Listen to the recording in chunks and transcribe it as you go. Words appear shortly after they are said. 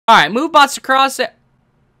Alright, move bots across it.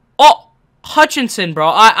 Oh! Hutchinson,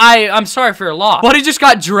 bro. I'm sorry for your loss. But he just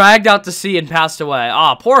got dragged out to sea and passed away.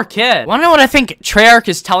 Aw, poor kid. Wanna know what I think Treyarch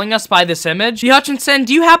is telling us by this image? Hutchinson,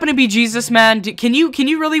 do you happen to be Jesus, man? Can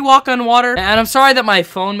you really walk on water? And I'm sorry that my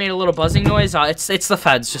phone made a little buzzing noise. It's the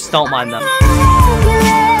feds. Just don't mind them.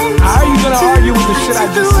 How are you gonna argue with the shit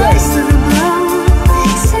I just said?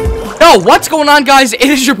 Yo, what's going on, guys? It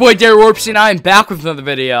is your boy Derry Warpsy, and I am back with another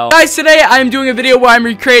video. Guys, today I am doing a video where I'm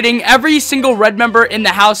recreating every single red member in the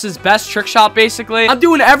house's best trick shot, basically. I'm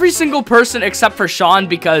doing every single person except for Sean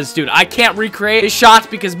because, dude, I can't recreate his shots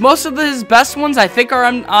because most of his best ones, I think, are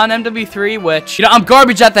on MW3, which, you know, I'm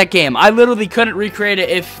garbage at that game. I literally couldn't recreate it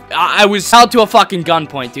if I was held to a fucking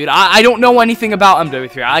gunpoint, dude. I don't know anything about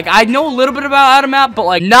MW3. I know a little bit about how to map, but,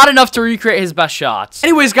 like, not enough to recreate his best shots.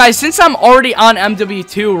 Anyways, guys, since I'm already on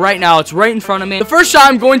MW2 right now, it's right in front of me. The first shot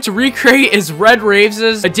I'm going to recreate is Red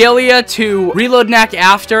Raves' Adelia to reload knack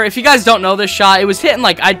after. If you guys don't know this shot, it was hitting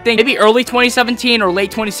like, I think, maybe early 2017 or late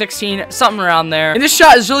 2016, something around there. And this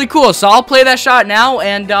shot is really cool, so I'll play that shot now,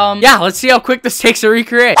 and, yeah, let's see how quick this takes to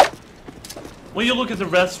recreate. When you look at the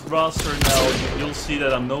rest roster now, you'll see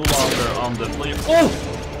that I'm no longer on the player.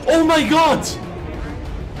 Oh! Oh my god!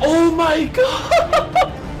 Oh my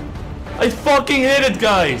god! I fucking hit it,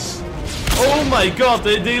 guys! Oh my god,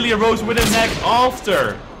 the Adelia rose with a neck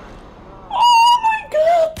after. Oh my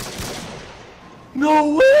god.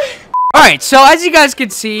 No way. Alright, so as you guys can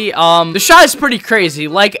see, the shot is pretty crazy.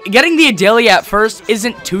 Like, getting the Adelia at first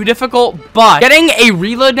isn't too difficult, but getting a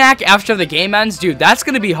reload knack after the game ends, dude, that's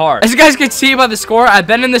gonna be hard. As you guys can see by the score, I've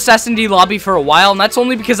been in this S&D lobby for a while, and that's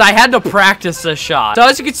only because I had to practice this shot. So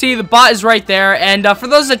as you can see, the bot is right there, and for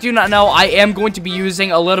those that do not know, I am going to be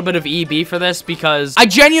using a little bit of EB for this, because I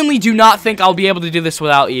genuinely do not think I'll be able to do this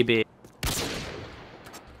without EB.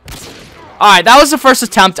 Alright, that was the first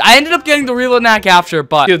attempt. I ended up getting the reload knack after,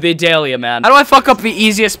 but dude, the Adelia, man. How do I fuck up the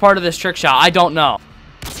easiest part of this trick shot? I don't know.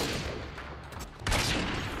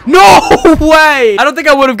 No way! I don't think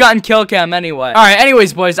I would have gotten kill cam anyway. Alright,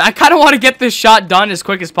 anyways, boys, I kind of want to get this shot done as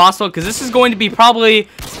quick as possible because this is going to be probably...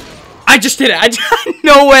 I just did it.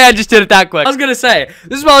 No way I just did it that quick. I was gonna say,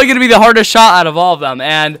 this is probably gonna be the hardest shot out of all of them.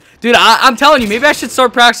 And, dude, I'm telling you, maybe I should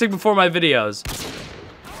start practicing before my videos.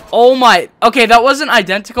 Oh my, okay, that wasn't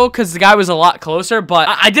identical because the guy was a lot closer, but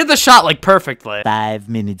I did the shot like perfectly. 5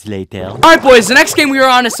 minutes later. Alright boys, the next game we are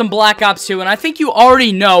on is some Black Ops 2, and I think you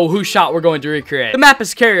already know whose shot we're going to recreate. The map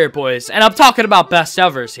is Carrier, boys, and I'm talking about best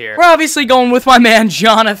evers here. We're obviously going with my man,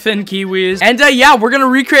 Jonathan Kiwis, and yeah, we're gonna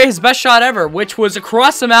recreate his best shot ever, which was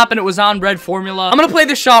across the map and it was on red formula. I'm gonna play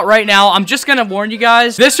the shot right now. I'm just gonna warn you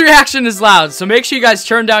guys, this reaction is loud, so make sure you guys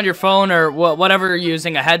turn down your phone or whatever you're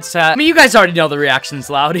using, a headset. I mean, you guys already know the reaction's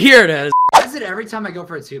loud. Here it is. Why is it every time I go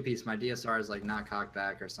for a two-piece, my DSR is like not cocked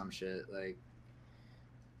back or some shit? Like,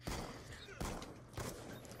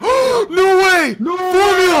 no way! No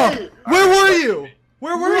Formula! Where were you?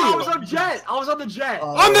 Where were you? I was on jet. I was on the jet.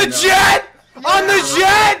 On the jet? Yeah. On the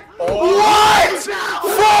jet? What?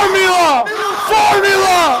 Formula!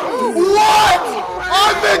 Formula! What?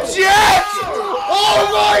 On the jet? Oh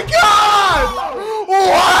my god!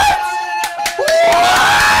 What? What?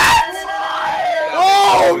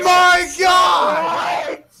 Oh my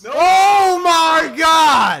god! Oh my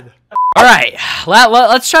god! Alright,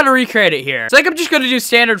 let's try to recreate it here. So I think I'm just going to do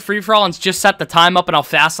standard free-for-all and just set the time up and I'll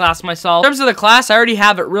fast-last myself. In terms of the class, I already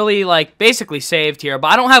have it really, like, basically saved here. But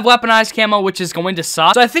I don't have weaponized camo, which is going to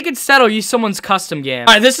suck. So I think instead I'll use someone's custom game.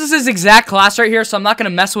 Alright, this is his exact class right here, so I'm not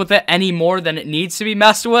going to mess with it any more than it needs to be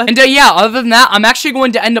messed with. And yeah, other than that, I'm actually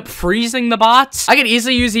going to end up freezing the bots. I could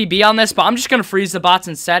easily use EB on this, but I'm just going to freeze the bots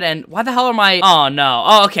instead. And why the hell am I... Oh, no.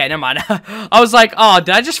 Oh, okay, never mind. I was like, oh,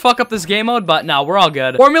 did I just fuck up this game mode? But no, we're all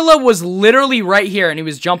good. Formula was literally right here and he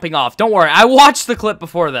was jumping off. Don't worry, I watched the clip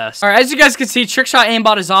before this. Alright, as you guys can see, Trickshot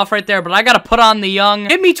aimbot is off right there, but I gotta put on the young.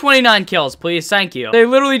 Give me 29 kills, please. Thank you. They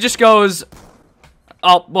literally just goes...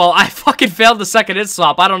 Oh, well, I fucking failed the second insta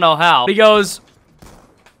swap. I don't know how. He goes...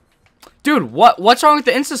 Dude, what's wrong with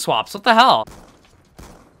the insta swaps? What the hell?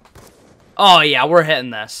 Oh, yeah, we're hitting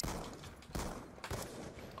this.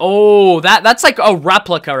 Oh, that's like a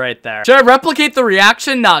replica right there. Should I replicate the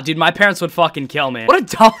reaction? Nah, dude, my parents would fucking kill me.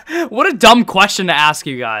 What a dumb question to ask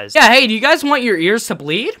you guys. Yeah, hey, do you guys want your ears to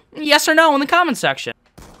bleed? Yes or no in the comment section.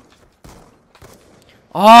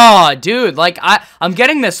 Oh, dude, like, I'm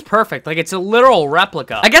getting this perfect. Like, it's a literal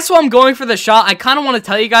replica. I guess while I'm going for the shot, I kind of want to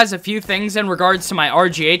tell you guys a few things in regards to my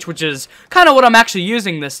RGH, which is kind of what I'm actually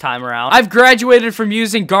using this time around. I've graduated from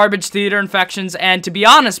using garbage theater infections, and to be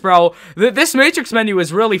honest, bro, this matrix menu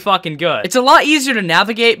is really fucking good. It's a lot easier to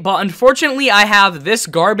navigate, but unfortunately, I have this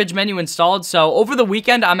garbage menu installed, so over the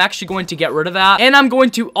weekend, I'm actually going to get rid of that, and I'm going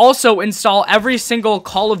to also install every single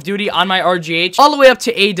Call of Duty on my RGH, all the way up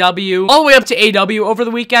to AW, over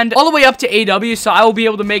the weekend, all the way up to AW, so I will be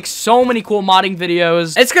able to make so many cool modding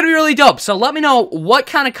videos. It's gonna be really dope, so let me know what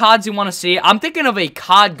kind of CODs you want to see. I'm thinking of a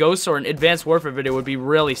COD Ghost or an Advanced Warfare video would be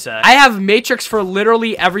really sick. I have Matrix for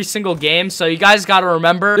literally every single game, so you guys gotta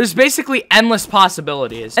remember, there's basically endless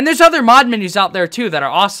possibilities. And there's other mod menus out there too that are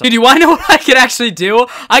awesome. Dude, you wanna know what I could actually do?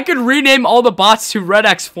 I could rename all the bots to Red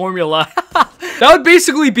X Formula. That would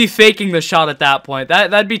basically be faking the shot at that point.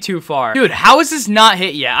 That'd be too far. Dude, how is this not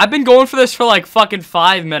hit yet? I've been going for this for like fucking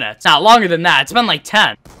 5 minutes. Not longer than that. It's been like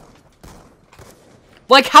 10.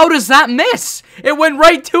 Like, how does that miss? It went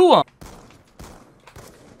right to him.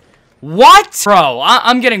 What? Bro,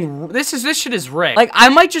 I'm getting... This shit is rigged. Like, I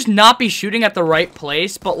might just not be shooting at the right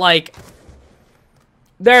place, but like...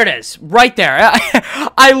 There it is, right there.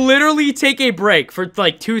 I literally take a break for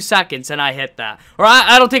like 2 seconds and I hit that. Or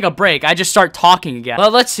I don't take a break, I just start talking again.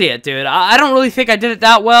 Well, let's see it, dude. I don't really think I did it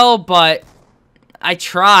that well, but I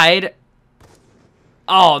tried.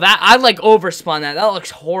 Oh, I like overspun that. That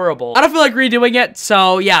looks horrible. I don't feel like redoing it,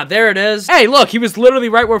 so yeah, there it is. Hey, look, he was literally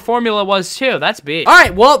right where Formula was too. That's beat. All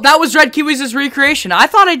right, well, that was Red Kiwi's recreation. I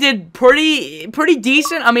thought I did pretty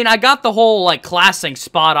decent. I mean, I got the whole like class thing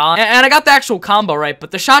spot on, and I got the actual combo right,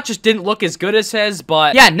 but the shot just didn't look as good as his.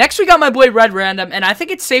 But yeah, next we got my boy Red Random, and I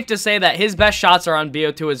think it's safe to say that his best shots are on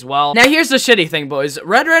BO2 as well. Now, here's the shitty thing, boys.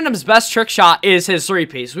 Red Random's best trick shot is his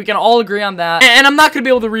 3-piece. We can all agree on that, and I'm not gonna be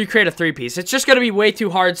able to recreate a 3-piece. It's just gonna be way too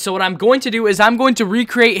hard. So what I'm going to do is I'm going to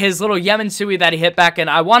recreate his little Yemen Sui that he hit back in,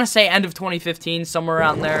 I want to say end of 2015, somewhere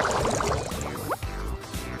around there.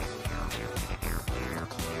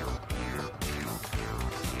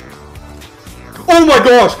 Oh my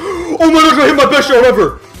gosh! Oh my gosh, I hit my best shot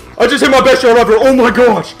ever! I just hit my best shot ever! Oh my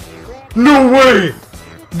gosh! No way!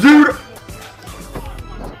 Dude!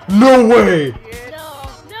 No way!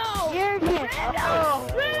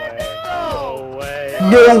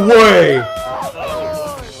 No way!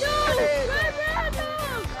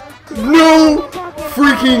 No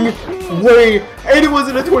freaking way! And it was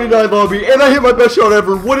in a 29 lobby, and I hit my best shot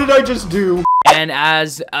ever. What did I just do? And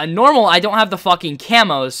as normal, I don't have the fucking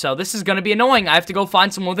camos, so this is gonna be annoying. I have to go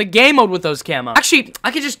find someone with a game mode with those camos. Actually,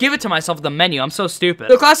 I could just give it to myself with the menu. I'm so stupid.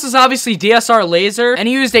 The class is obviously DSR laser, and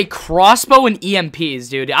he used a crossbow and EMPs,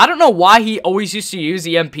 dude. I don't know why he always used to use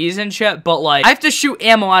EMPs and shit, but like, I have to shoot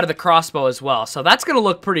ammo out of the crossbow as well, so that's gonna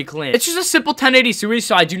look pretty clean. It's just a simple 1080 Sui,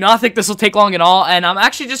 so I do not think this will take long at all, and I'm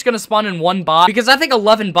actually just gonna spawn in one bot, because I think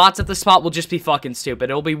 11 bots at this spot will just be fucking stupid.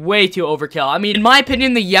 It'll be way too overkill. I mean, in my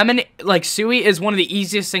opinion, the Yemen, like, Sui is one of the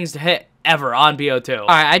easiest things to hit ever on BO2.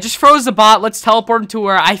 Alright, I just froze the bot. Let's teleport him to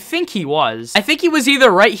where I think he was. I think he was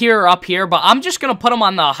either right here or up here, but I'm just gonna put him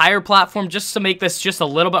on the higher platform just to make this just a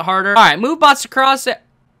little bit harder. Alright, move bots across it.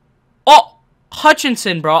 Oh!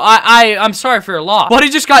 Hutchinson, bro. I'm sorry for your loss. But he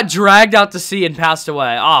just got dragged out to sea and passed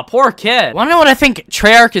away. Aw, poor kid. Wanna know what I think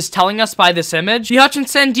Treyarch is telling us by this image? The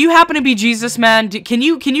Hutchinson, do you happen to be Jesus, man? Can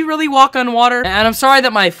you really walk on water? And I'm sorry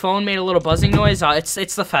that my phone made a little buzzing noise.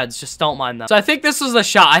 It's the feds. Just don't mind them. So I think this was the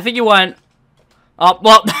shot. I think he went... Oh,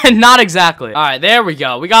 well, not exactly. All right, there we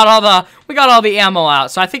go. We got all the ammo out.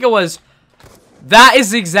 So I think it was... That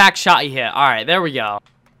is the exact shot he hit. All right, there we go.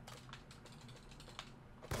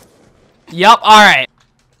 Yup, alright.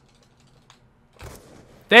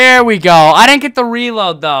 There we go. I didn't get the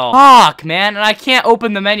reload, though. Fuck, man. And I can't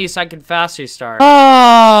open the menu so I can fast restart. Oh,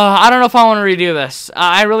 I don't know if I want to redo this.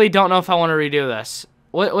 I really don't know if I want to redo this.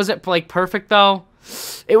 What was it, like, perfect, though?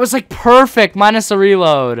 It was, like, perfect minus the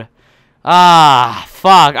reload. Ah,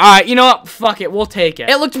 fuck. Alright, you know what? Fuck it. We'll take it.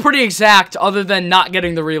 It looked pretty exact other than not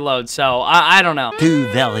getting the reload, so I don't know. 2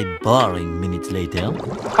 very boring minutes later.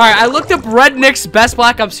 Alright, I looked up Red Nick's best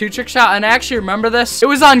Black Ops 2 trick shot, and I actually remember this. It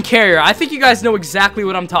was on Carrier. I think you guys know exactly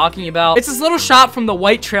what I'm talking about. It's this little shot from the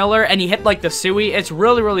white trailer, and he hit, like, the Sui. It's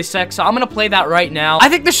really, really sick, so I'm gonna play that right now. I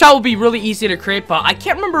think the shot will be really easy to create, but I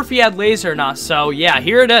can't remember if he had laser or not, so yeah,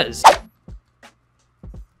 here it is.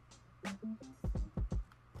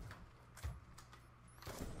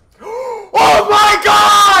 Oh my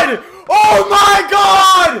god! Oh my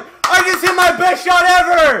god! I just hit my best shot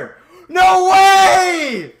ever! No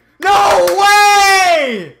way! No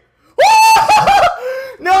way!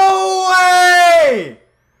 No way!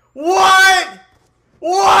 What?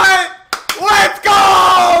 What? Let's go!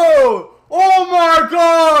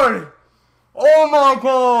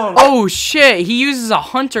 shit. He uses a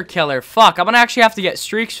hunter killer. Fuck, I'm gonna actually have to get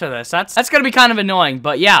streaks for this. That's gonna be kind of annoying.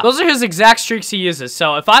 But yeah, those are his exact streaks he uses.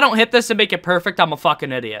 So if I don't hit this and make it perfect, I'm a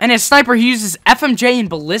fucking idiot. And his sniper, he uses FMJ and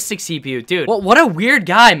ballistic CPU. Dude, what a weird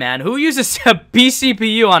guy, man. Who uses a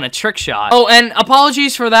BCPU on a trick shot? Oh, and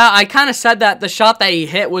apologies for that. I kind of said that the shot that he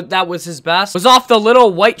hit, that was his best, was off the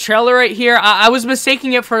little white trailer right here. I was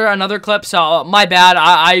mistaking it for another clip, so my bad.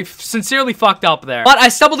 I sincerely fucked up there. But I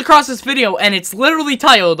stumbled across this video, and it's literally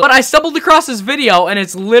titled,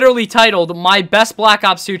 my best Black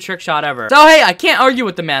Ops 2 trick shot ever. So hey, I can't argue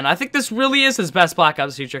with the man. I think this really is his best Black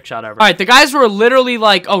Ops 2 trick shot ever. Alright, the guys were literally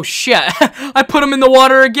like, oh shit, I put him in the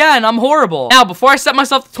water again. I'm horrible. Now, before I set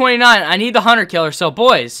myself to 29, I need the hunter killer. So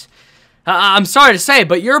boys, I'm sorry to say,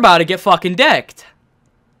 but you're about to get fucking dicked.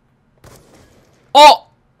 Oh,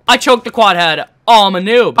 I choked the quad head. Oh, I'm a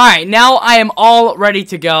noob. Alright, now I am all ready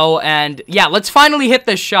to go, and yeah, let's finally hit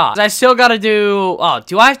this shot. I still gotta do... Oh,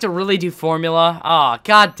 do I have to really do formula? Oh,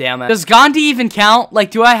 god damn it. Does Gandhi even count?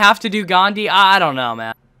 Like, do I have to do Gandhi? I don't know,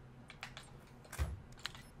 man.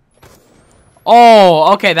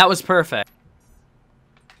 Oh, okay, that was perfect.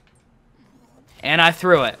 And I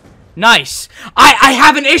threw it. Nice. I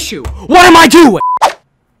have an issue. What am I doing?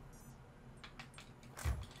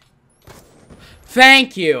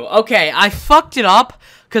 Thank you. Okay, I fucked it up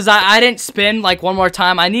because I didn't spin like one more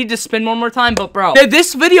time. I need to spin one more time, but bro,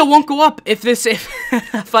 this video won't go up if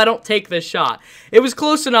if I don't take this shot. It was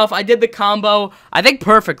close enough. I did the combo, I think,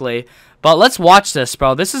 perfectly. But let's watch this,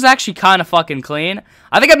 bro. This is actually kind of fucking clean.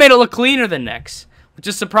 I think I made it look cleaner than Nick's, which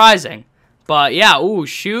is surprising. But yeah, ooh,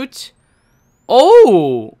 shoot.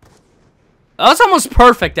 Oh. That was almost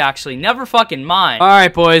perfect, actually. Never fucking mind.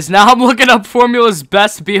 Alright, boys. Now I'm looking up Formula's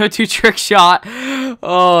best BO2 trick shot.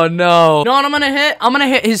 Oh, no. You know what I'm gonna hit? I'm gonna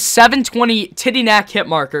hit his 720 titty knack hit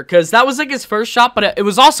marker, because that was like his first shot, but it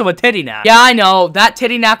was also a titty knack. Yeah, I know. That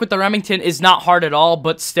titty knack with the Remington is not hard at all,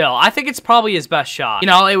 but still. I think it's probably his best shot. You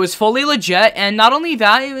know, it was fully legit, and not only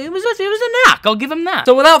that, it was a knack. I'll give him that.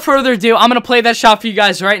 So without further ado, I'm gonna play that shot for you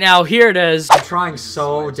guys right now. Here it is. I'm trying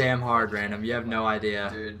so damn hard, Random. You have no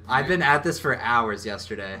idea. Dude, I've been at this for hours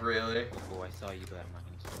yesterday. Really? Oh, I saw you, but I'm not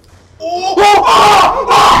gonna say. Oh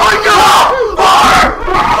my god!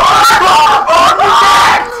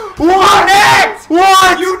 You necked!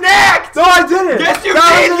 What? You necked! No, I didn't! Yes, you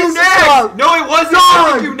did! You necked! No, it wasn't.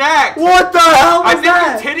 I think you necked! What the hell was I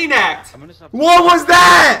that? think you titty necked! What was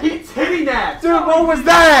that? He titty necked! Dude, what was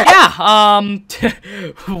that? Yeah,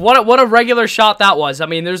 what a regular shot that was. I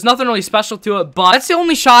mean, there's nothing really special to it, but that's the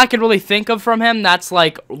only shot I could really think of from him that's,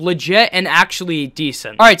 like, legit and actually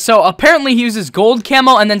decent. Alright, so apparently he uses gold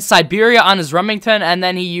camo and then Siberia on his Remington, and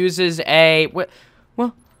then he uses a...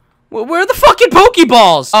 Where are the fucking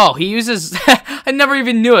Pokeballs? Oh, he uses... I never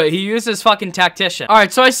even knew it. He uses fucking Tactician.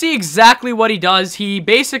 Alright, so I see exactly what he does. He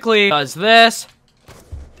basically does this.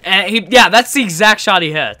 And yeah, that's the exact shot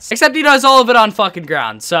he hits. Except he does all of it on fucking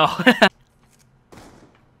ground, so...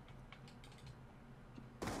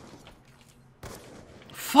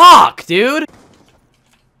 Fuck, dude!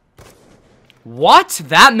 What?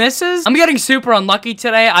 That misses? I'm getting super unlucky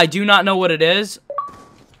today. I do not know what it is.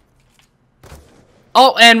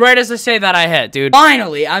 Oh, and right as I say that, I hit, dude.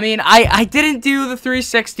 Finally! I mean, I didn't do the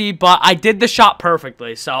 360, but I did the shot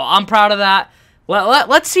perfectly, so I'm proud of that.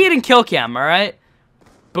 Let's see it in kill cam, alright?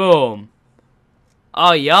 Boom.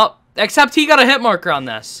 Oh, yup. Except he got a hit marker on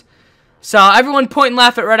this. So, everyone point and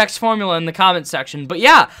laugh at Red X Formula in the comment section. But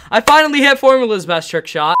yeah, I finally hit Formula's best trick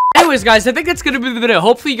shot. Anyways, guys, I think that's going to be the video.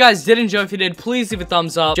 Hopefully, you guys did enjoy. If you did, please leave a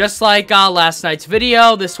thumbs up. Just like last night's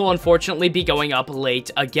video, this will unfortunately be going up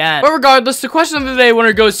late again. But regardless, the question of the day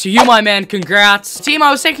winner goes to you, my man. Congrats. The team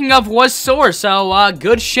I was thinking of was Soar, so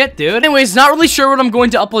good shit, dude. Anyways, not really sure what I'm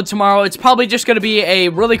going to upload tomorrow. It's probably just going to be a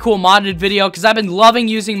really cool modded video because I've been loving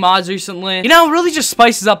using mods recently. You know, it really just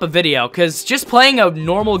spices up a video because just playing a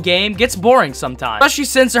normal game gets boring sometimes. Especially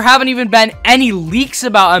since there haven't even been any leaks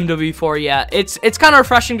about MW4 yet. It's kind of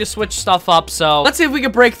refreshing to switch stuff up, so let's see if we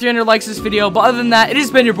can break 300 likes this video. But other than that, it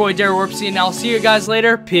has been your boy Darren Warpsy, and I'll see you guys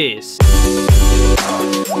later. Peace.